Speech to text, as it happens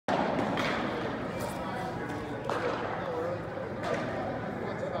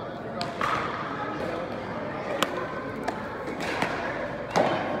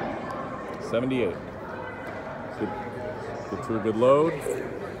78. Get to a good load.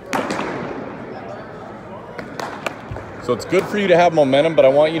 So it's good for you to have momentum, but I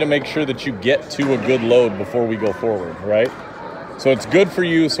want you to make sure that you get to a good load before we go forward, right? So it's good for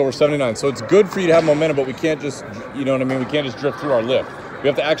you, so we're 79. So it's good for you to have momentum, but we can't just, you know what I mean? We can't just drift through our lift. We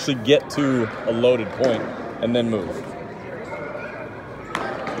have to actually get to a loaded point and then move.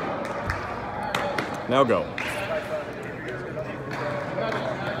 Now go.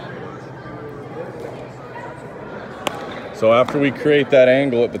 So after we create that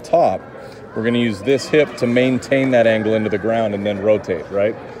angle at the top, we're going to use this hip to maintain that angle into the ground and then rotate,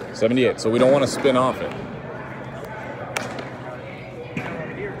 right? 78. So we don't want to spin off it.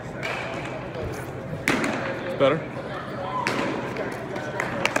 Better.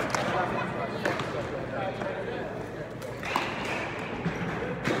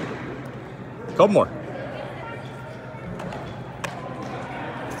 Couple more.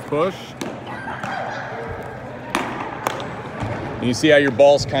 Push. And you see how your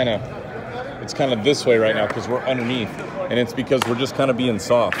ball's it's kind of this way right now because we're underneath. And it's because we're just kind of being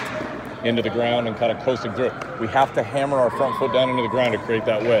soft into the ground and kind of coasting through it. We have to hammer our front foot down into the ground to create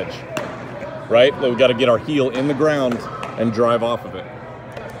that wedge. Right? We've got to get our heel in the ground and drive off of it.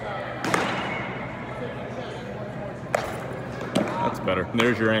 That's better. And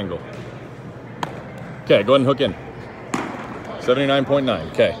there's your angle. Okay, go ahead and hook in.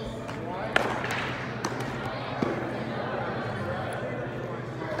 79.9. Okay.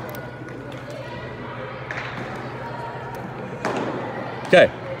 Okay.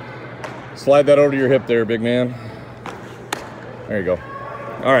 Slide that over to your hip there, big man. There you go.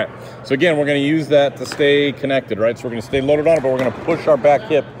 All right. So again, we're going to use that to stay connected, right? So we're going to stay loaded on it, but we're going to push our back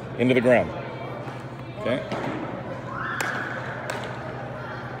hip into the ground. Okay.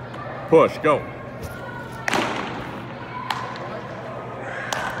 Push, go.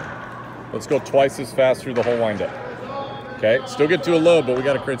 Let's go twice as fast through the whole windup. Okay, still get to a load, but we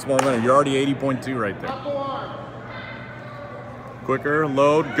got to create some more momentum. You're already 80.2 right there. Quicker,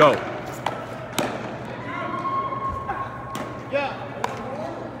 load, go.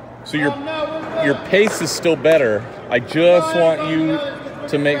 So your pace is still better. I just want you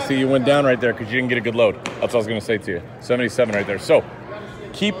to make, so you went down right there because you didn't get a good load. That's what I was going to say to you. 77 right there. So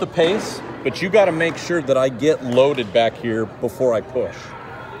keep the pace, but you got to make sure that I get loaded back here before I push.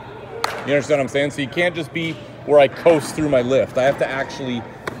 You understand what I'm saying? So you can't just be where I coast through my lift. I have to actually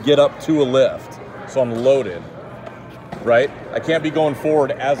get up to a lift so I'm loaded, right? I can't be going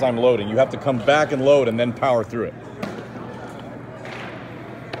forward as I'm loading. You have to come back and load and then power through it.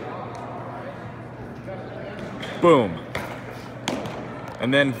 Boom.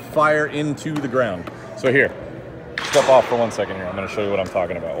 And then fire into the ground. So here, step off for 1 second here. I'm going to show you what I'm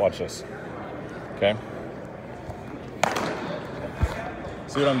talking about. Watch this. Okay.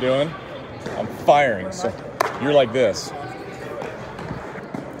 See what I'm doing? I'm firing. So you're like this.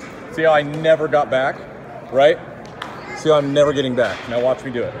 See how I never got back, right? See how I'm never getting back. Now watch me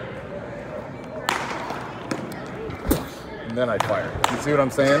do it. And then I fire. You see what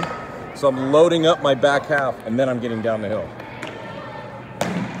I'm saying? So I'm loading up my back half and then I'm getting down the hill.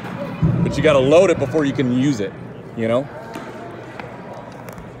 But you got to load it before you can use it, you know?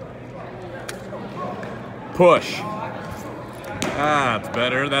 Push. Ah, that's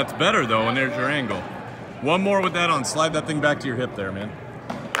better. That's better though, and there's your angle. One more with that on. Slide that thing back to your hip there, man.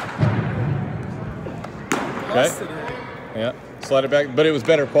 Okay? Yeah, slide it back, but it was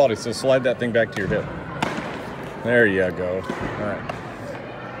better quality, so slide that thing back to your hip. There you go. All right.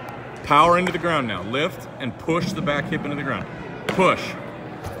 Power into the ground now. Lift and push the back hip into the ground. Push.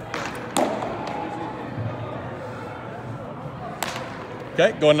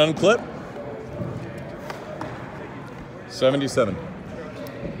 Okay, go ahead and unclip. 77.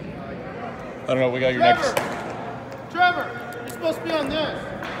 I don't know, we got your next. Trevor, you're supposed to be on this.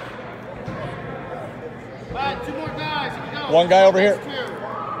 All right, 2 more guys. Here we go. One guy over here.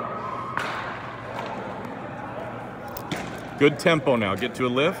 Good tempo now. Get to a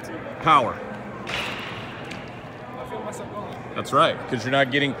lift. Power. I feel myself going. That's right, because you're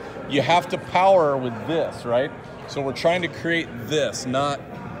not getting, you have to power with this, right? So we're trying to create this, not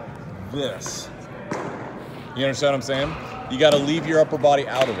this. You understand what I'm saying? You got to leave your upper body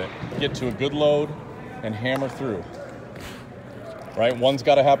out of it. Get to a good load and hammer through. Right? One's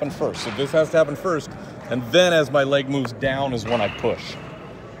got to happen first. So this has to happen first. And then as my leg moves down is when I push.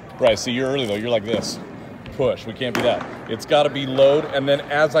 Right, so you're early though. You're like this. Push. We can't be that. It's got to be load. And then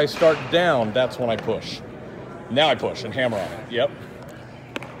as I start down, that's when I push. Now I push and hammer on it. Yep.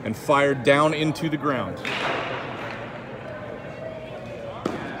 And fire down into the ground.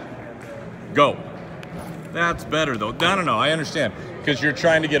 Go. That's better though. No, I understand. Because you're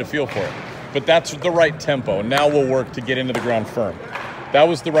trying to get a feel for it. but that's the right tempo. Now we'll work to get into the ground firm. That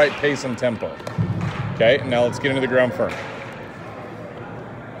was the right pace and tempo. Okay, now let's get into the ground firm.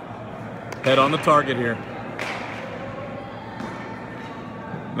 Head on the target here.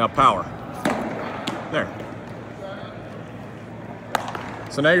 Now power. There.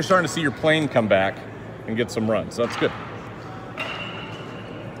 So now you're starting to see your plane come back and get some runs. That's good.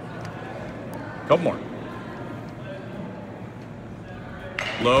 Couple more.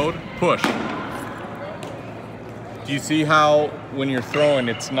 Load, push. Do you see how when you're throwing,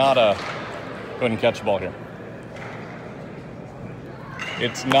 it's not a, go ahead and catch the ball here.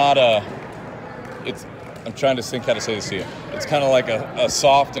 It's not a, it's, I'm trying to think how to say this to you. It's kind of like a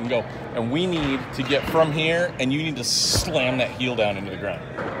soft and go. And we need to get from here, and you need to slam that heel down into the ground.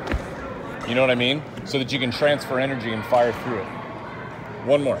 You know what I mean? So that you can transfer energy and fire through it.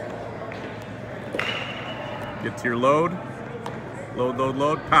 One more. Get to your load. Load, load,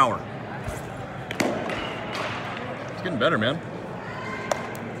 load. Power. It's getting better, man.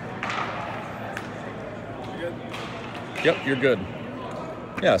 Yep, you're good.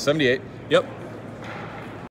 Yeah, 78. Yep.